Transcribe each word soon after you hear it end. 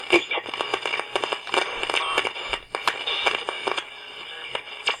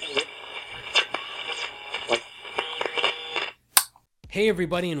Hey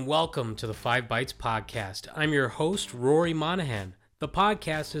everybody, and welcome to the 5 Bytes Podcast. I'm your host, Rory Monahan. The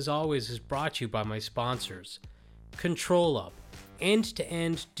podcast, as always, is brought to you by my sponsors. ControlUp,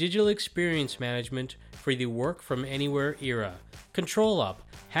 end-to-end digital experience management for the work-from-anywhere era. ControlUp,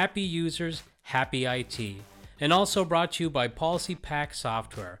 happy users, happy IT. And also brought to you by PolicyPak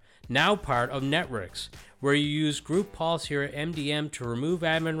Software, now part of Networks, where you use Group Policy or MDM to remove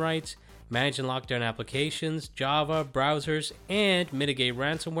admin rights, manage and lock down applications, Java, browsers, and mitigate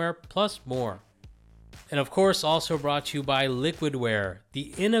ransomware, plus more. And of course, also brought to you by Liquidware,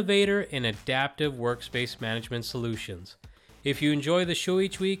 the innovator in adaptive workspace management solutions. If you enjoy the show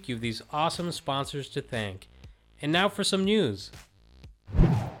each week, you have these awesome sponsors to thank. And now for some news.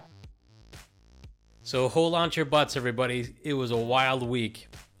 So hold on to your butts, everybody. It was a wild week.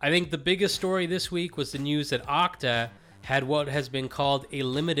 I think the biggest story this week was the news that Okta had what has been called a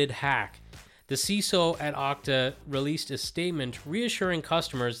limited hack. The CISO at Okta released a statement reassuring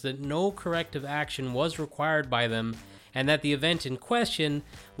customers that no corrective action was required by them, and that the event in question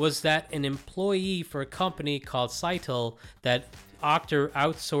was that an employee for a company called Cytel that Okta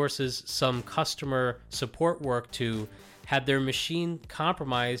outsources some customer support work to had their machine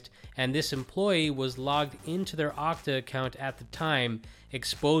compromised, and this employee was logged into their Okta account at the time,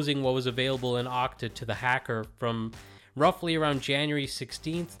 exposing what was available in Okta to the hacker from roughly around January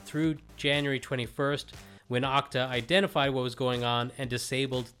 16th through January 21st, when Okta identified what was going on and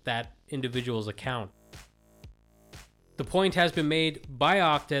disabled that individual's account. The point has been made by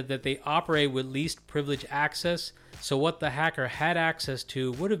Okta that they operate with least privilege access, so what the hacker had access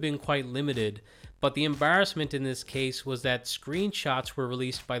to would have been quite limited, but the embarrassment in this case was that screenshots were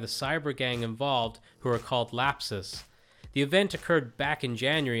released by the cyber gang involved, who are called Lapsus. The event occurred back in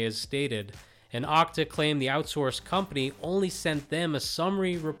January, as stated, and Okta claimed the outsourced company only sent them a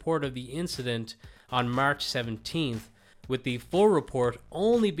summary report of the incident on March 17th, with the full report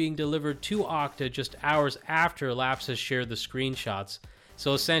only being delivered to Okta just hours after Lapsus shared the screenshots.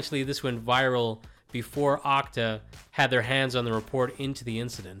 So essentially this went viral before Okta had their hands on the report into the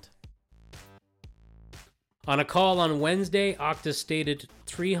incident. On a call on Wednesday, Okta stated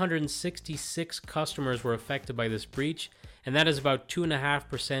 366 customers were affected by this breach, and that is about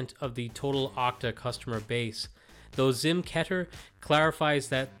 2.5% of the total Okta customer base. Though Zim Ketter clarifies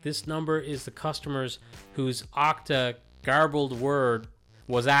that this number is the customers whose Okta garbled word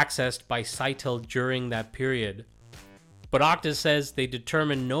was accessed by Cytel during that period. But Okta says they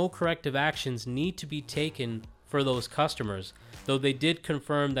determined no corrective actions need to be taken for those customers, though they did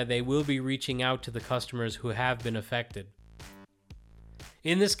confirm that they will be reaching out to the customers who have been affected.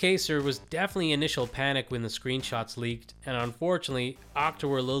 In this case, there was definitely initial panic when the screenshots leaked, and unfortunately, Okta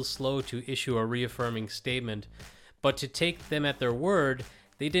were a little slow to issue a reaffirming statement, but to take them at their word,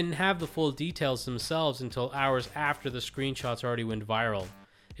 they didn't have the full details themselves until hours after the screenshots already went viral.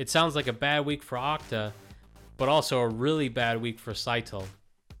 It sounds like a bad week for Okta, but also a really bad week for Cytel.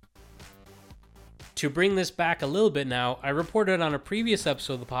 To bring this back a little bit now, I reported on a previous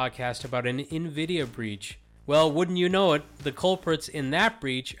episode of the podcast about an NVIDIA breach. Well, wouldn't you know it, the culprits in that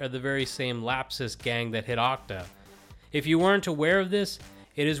breach are the very same Lapsus gang that hit Okta. If you weren't aware of this,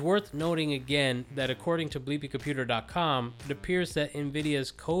 it is worth noting again that according to BleepyComputer.com, it appears that NVIDIA's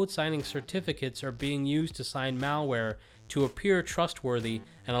code signing certificates are being used to sign malware to appear trustworthy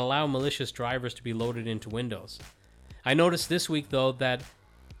and allow malicious drivers to be loaded into Windows. I noticed this week, though, that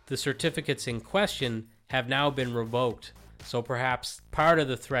the certificates in question have now been revoked, so perhaps part of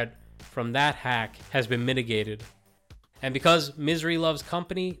the threat from that hack has been mitigated. And because misery loves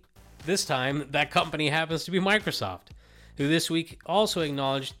company, this time that company happens to be Microsoft, who this week also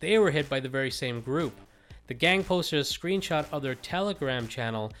acknowledged they were hit by the very same group. The gang posted a screenshot of their Telegram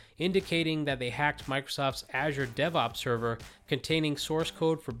channel indicating that they hacked Microsoft's Azure DevOps server containing source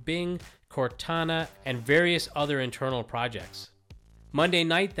code for Bing, Cortana, and various other internal projects. Monday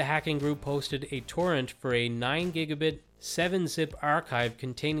night, the hacking group posted a torrent for a 9 gigabit 7-zip archive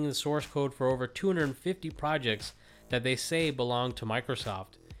containing the source code for over 250 projects that they say belong to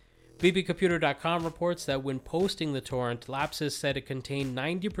Microsoft. BleepyComputer.com reports that when posting the torrent, Lapsus said it contained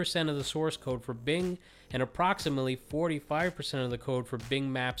 90% of the source code for Bing and approximately 45% of the code for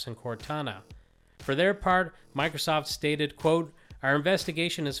Bing Maps and Cortana. For their part, Microsoft stated, quote, "Our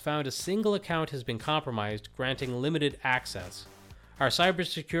investigation has found a single account has been compromised, granting limited access. Our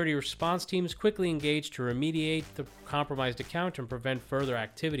cybersecurity response teams quickly engaged to remediate the compromised account and prevent further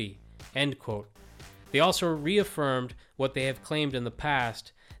activity." End quote. They also reaffirmed what they have claimed in the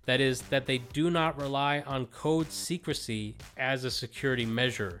past, That is, that they do not rely on code secrecy as a security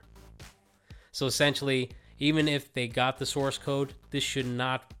measure. So essentially, even if they got the source code, this should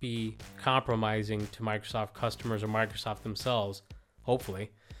not be compromising to Microsoft customers or Microsoft themselves,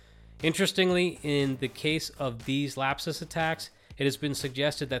 hopefully. Interestingly, in the case of these Lapsus attacks, it has been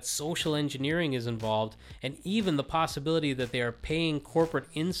suggested that social engineering is involved, and even the possibility that they are paying corporate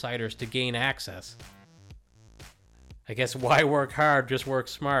insiders to gain access. I guess why work hard, just work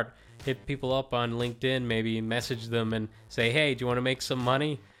smart. Hit people up on LinkedIn, maybe message them and say, hey, do you want to make some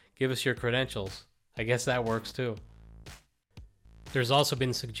money? Give us your credentials. I guess that works too. There's also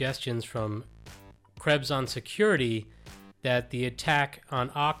been suggestions from Krebs on Security that the attack on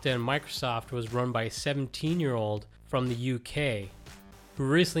Okta and Microsoft was run by a 17-year-old from the UK who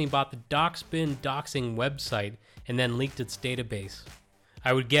recently bought the Doxbin doxing website and then leaked its database.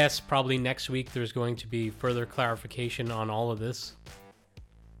 I would guess probably next week there's going to be further clarification on all of this,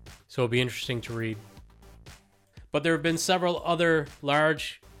 so it'll be interesting to read. But there have been several other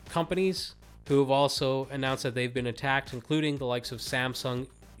large companies who have also announced that they've been attacked, including the likes of Samsung,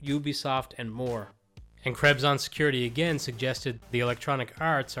 Ubisoft, and more. And Krebs on Security again suggested the Electronic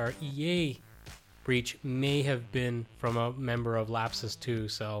Arts, our EA breach, may have been from a member of Lapsus too,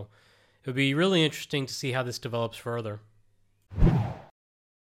 so it would be really interesting to see how this develops further.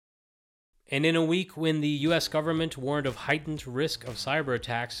 And in a week when the US government warned of heightened risk of cyber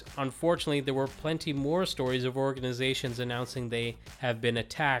attacks, unfortunately there were plenty more stories of organizations announcing they have been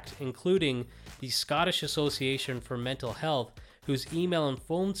attacked, including the Scottish Association for Mental Health, whose email and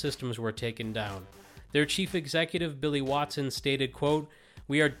phone systems were taken down. Their chief executive, Billy Watson, stated, quote,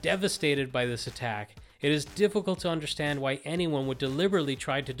 "We are devastated by this attack. It is difficult to understand why anyone would deliberately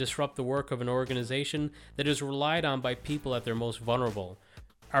try to disrupt the work of an organization that is relied on by people at their most vulnerable.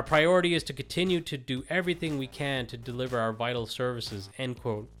 Our priority is to continue to do everything we can to deliver our vital services," end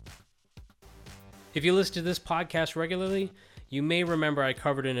quote. If you listen to this podcast regularly, you may remember I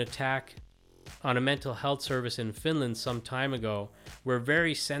covered an attack on a mental health service in Finland some time ago, where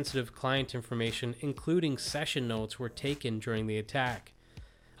very sensitive client information, including session notes, were taken during the attack.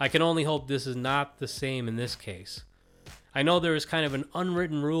 I can only hope this is not the same in this case. I know there is kind of an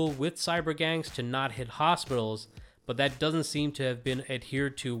unwritten rule with cyber gangs to not hit hospitals, but that doesn't seem to have been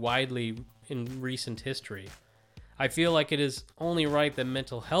adhered to widely in recent history. I feel like it is only right that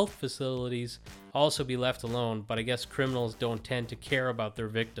mental health facilities also be left alone, but I guess criminals don't tend to care about their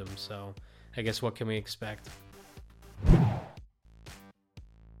victims, so I guess what can we expect?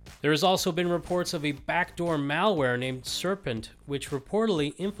 There has also been reports of a backdoor malware named Serpent, which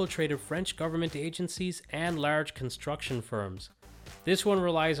reportedly infiltrated French government agencies and large construction firms. This one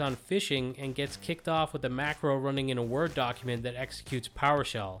relies on phishing and gets kicked off with a macro running in a Word document that executes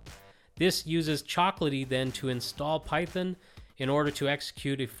PowerShell. This uses Chocolatey then to install Python in order to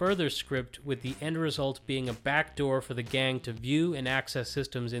execute a further script, with the end result being a backdoor for the gang to view and access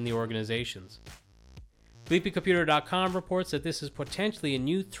systems in the organizations. SleepyComputer.com reports that this is potentially a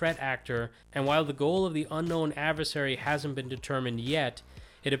new threat actor, and while the goal of the unknown adversary hasn't been determined yet,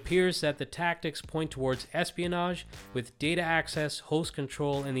 it appears that the tactics point towards espionage, with data access, host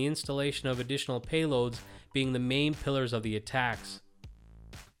control, and the installation of additional payloads being the main pillars of the attacks.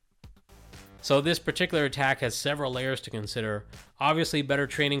 So this particular attack has several layers to consider. Obviously better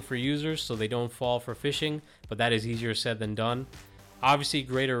training for users so they don't fall for phishing, but that is easier said than done. Obviously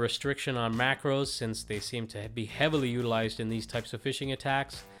greater restriction on macros, since they seem to be heavily utilized in these types of phishing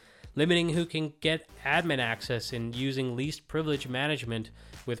attacks. Limiting who can get admin access and using least privilege management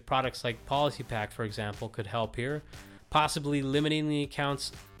with products like PolicyPak, for example, could help here. Possibly limiting the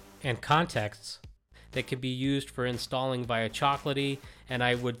accounts and contexts that can be used for installing via Chocolatey, and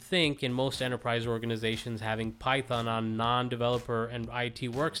I would think in most enterprise organizations having Python on non-developer and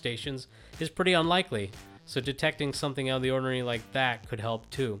IT workstations is pretty unlikely, so detecting something out of the ordinary like that could help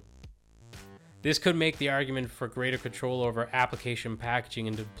too. This could make the argument for greater control over application packaging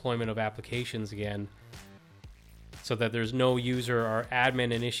and deployment of applications again, so that there's no user or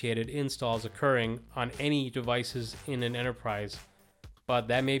admin initiated installs occurring on any devices in an enterprise. But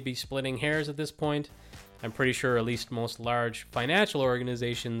that may be splitting hairs at this point. I'm pretty sure at least most large financial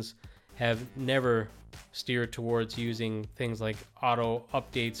organizations have never steered towards using things like auto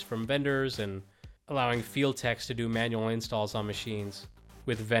updates from vendors and allowing field techs to do manual installs on machines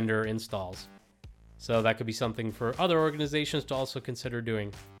with vendor installs. So that could be something for other organizations to also consider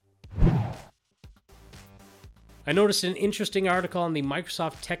doing. I noticed an interesting article on the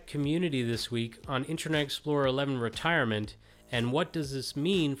Microsoft tech community this week on Internet Explorer 11 retirement, and what does this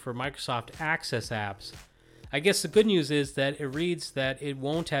mean for Microsoft Access apps? I guess the good news is that it reads that it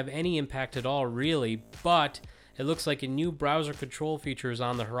won't have any impact at all really, but it looks like a new browser control feature is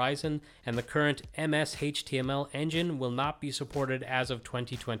on the horizon, and the current MS-HTML engine will not be supported as of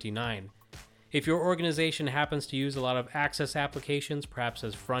 2029. If your organization happens to use a lot of Access applications, perhaps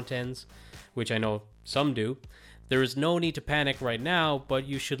as front ends, which I know some do, there is no need to panic right now, but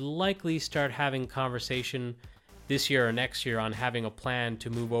you should likely start having conversation this year or next year on having a plan to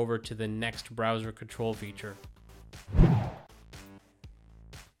move over to the next browser control feature.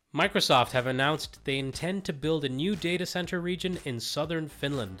 Microsoft have announced they intend to build a new data center region in southern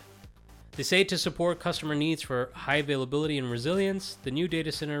Finland. They say to support customer needs for high availability and resilience, the new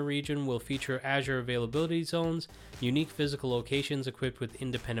data center region will feature Azure availability zones, unique physical locations equipped with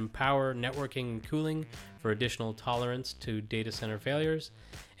independent power, networking, and cooling for additional tolerance to data center failures,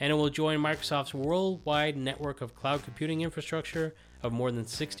 and it will join Microsoft's worldwide network of cloud computing infrastructure of more than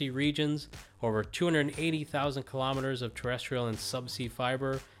 60 regions, over 280,000 kilometers of terrestrial and subsea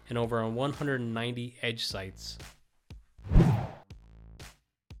fiber, and over 190 edge sites.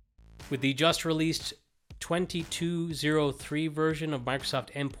 With the just released 22.03 version of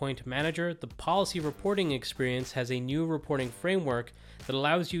Microsoft Endpoint Manager, the policy reporting experience has a new reporting framework that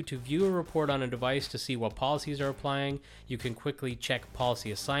allows you to view a report on a device to see what policies are applying. You can quickly check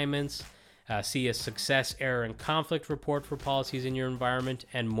policy assignments, see a success, error, and conflict report for policies in your environment,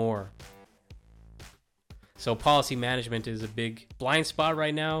 and more. So policy management is a big blind spot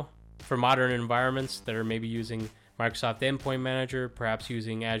right now for modern environments that are maybe using Microsoft Endpoint Manager, perhaps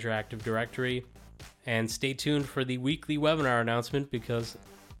using Azure Active Directory. And stay tuned for the weekly webinar announcement because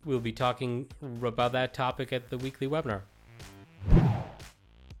we'll be talking about that topic at the weekly webinar.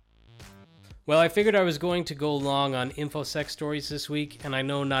 Well, I figured I was going to go long on InfoSec stories this week, and I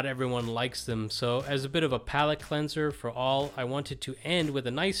know not everyone likes them, so as a bit of a palate cleanser for all, I wanted to end with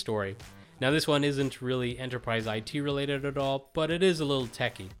a nice story. Now, this one isn't really enterprise IT related at all, but it is a little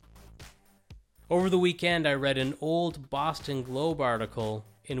techie. Over the weekend, I read an old Boston Globe article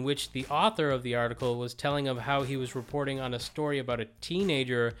in which the author of the article was telling of how he was reporting on a story about a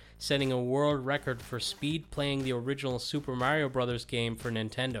teenager setting a world record for speed playing the original Super Mario Bros. Game for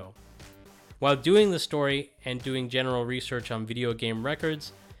Nintendo. While doing the story and doing general research on video game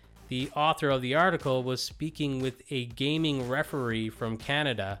records, the author of the article was speaking with a gaming referee from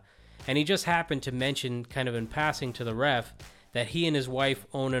Canada, and he just happened to mention, kind of in passing to the ref, that he and his wife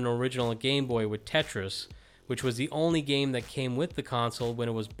own an original Game Boy with Tetris, which was the only game that came with the console when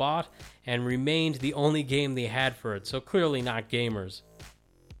it was bought and remained the only game they had for it, so clearly not gamers.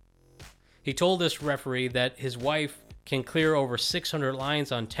 He told this referee that his wife can clear over 600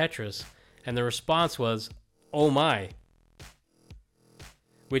 lines on Tetris, and the response was, "Oh my,"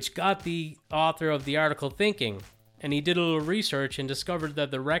 which got the author of the article thinking, and he did a little research and discovered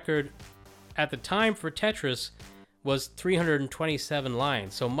that the record at the time for Tetris was 327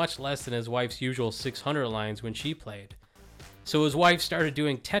 lines, so much less than his wife's usual 600 lines when she played. So his wife started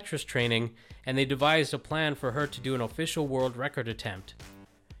doing Tetris training, and they devised a plan for her to do an official world record attempt.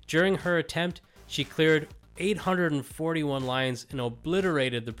 During her attempt, she cleared 841 lines and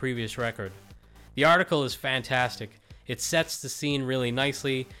obliterated the previous record. The article is fantastic. It sets the scene really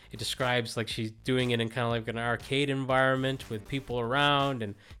nicely. It describes like she's doing it in kind of like an arcade environment with people around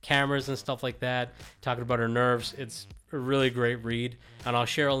and cameras and stuff like that, talking about her nerves. It's a really great read, and I'll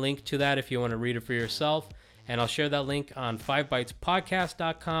share a link to that if you want to read it for yourself. And I'll share that link on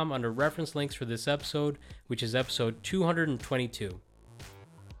 5bytespodcast.com under reference links for this episode, which is episode 222.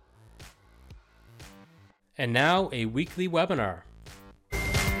 And now, a weekly webinar.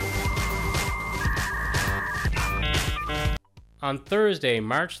 On Thursday,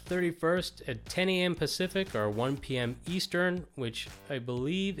 March 31st at 10 a.m. Pacific or 1 p.m. Eastern, which I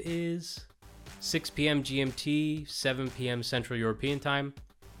believe is 6 p.m. GMT, 7 p.m. Central European Time,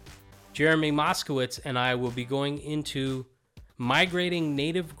 Jeremy Moskowitz and I will be going into migrating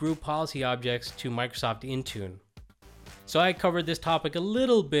native group policy objects to Microsoft Intune. So I covered this topic a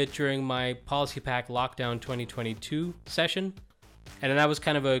little bit during my Policy Pack Lockdown 2022 session, and that was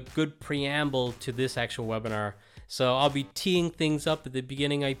kind of a good preamble to this actual webinar. So I'll be teeing things up at the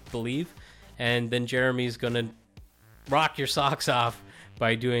beginning, I believe, and then Jeremy's going to rock your socks off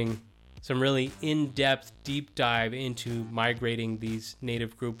by doing some really in-depth deep dive into migrating these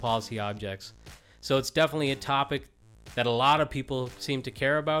native group policy objects. So it's definitely a topic that a lot of people seem to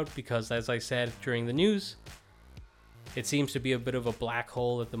care about because, as I said during the news, it seems to be a bit of a black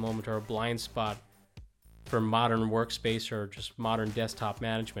hole at the moment, or a blind spot for modern workspace or just modern desktop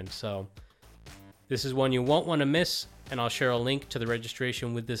management. So this is one you won't want to miss, and I'll share a link to the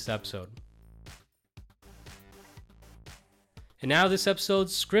registration with this episode. And now this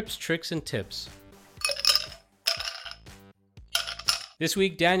episode's scripts, tricks, and tips. This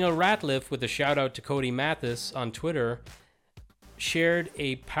week, Daniel Ratliff, with a shout out to Cody Mathis on Twitter, shared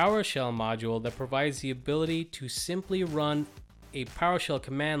a PowerShell module that provides the ability to simply run a PowerShell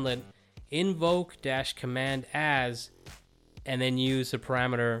commandlet invoke-command as, and then use the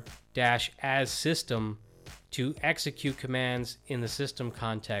parameter -as system to execute commands in the system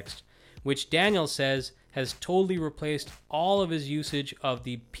context, which Daniel says has totally replaced all of his usage of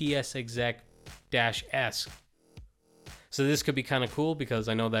the psexec-s. So this could be kind of cool because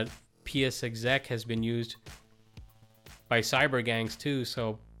I know that psexec has been used by cyber gangs too,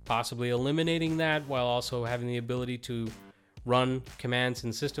 so possibly eliminating that while also having the ability to run commands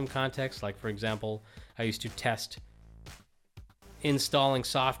in system context. Like, for example, I used to test installing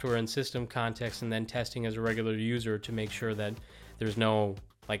software in system context and then testing as a regular user to make sure that there's no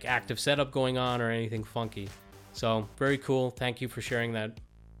like active setup going on or anything funky. So very cool. Thank you for sharing that.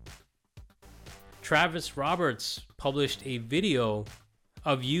 Travis Roberts published a video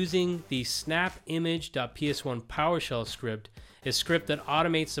of using the snapimage.ps1 PowerShell script, a script that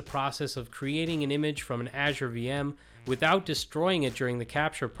automates the process of creating an image from an Azure VM without destroying it during the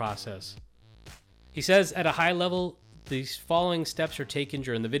capture process. He says at a high level, these following steps are taken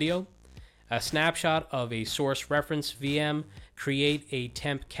during the video: a snapshot of a source reference VM, create a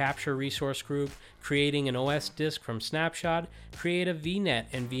temp capture resource group, creating an OS disk from snapshot, create a VNet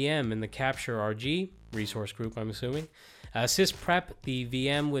and VM in the capture RG resource group, I'm assuming, sysprep the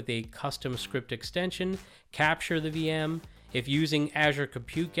VM with a custom script extension, capture the VM. If using Azure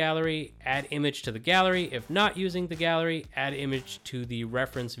Compute Gallery, add image to the gallery. If not using the gallery, add image to the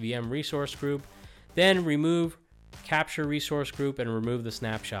reference VM resource group. Then remove capture resource group and remove the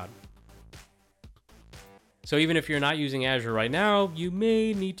snapshot. So even if you're not using Azure right now, you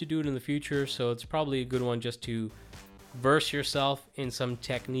may need to do it in the future, so it's probably a good one just to verse yourself in some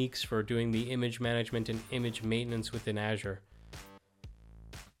techniques for doing the image management and image maintenance within Azure.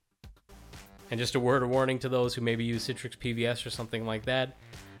 And just a word of warning to those who maybe use Citrix PVS or something like that,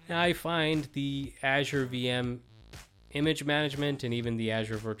 I find the Azure VM image management and even the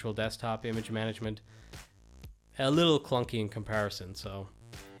Azure Virtual Desktop image management a little clunky in comparison. So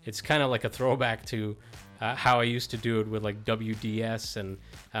it's kind of like a throwback to how I used to do it with like WDS and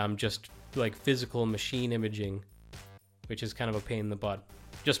just like physical machine imaging, which is kind of a pain in the butt.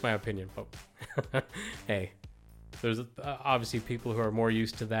 Just my opinion, but hey, there's obviously people who are more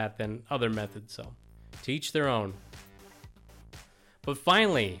used to that than other methods, so to each their own. But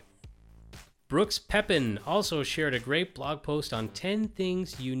finally, Brooks Pepin also shared a great blog post on 10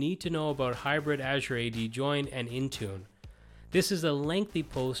 things you need to know about hybrid Azure AD Join and Intune. This is a lengthy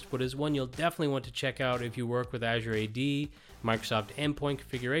post, but is one you'll definitely want to check out if you work with Azure AD, Microsoft Endpoint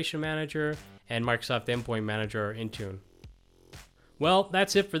Configuration Manager, and Microsoft Endpoint Manager or Intune. Well,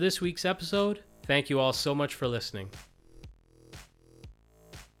 that's it for this week's episode. Thank you all so much for listening.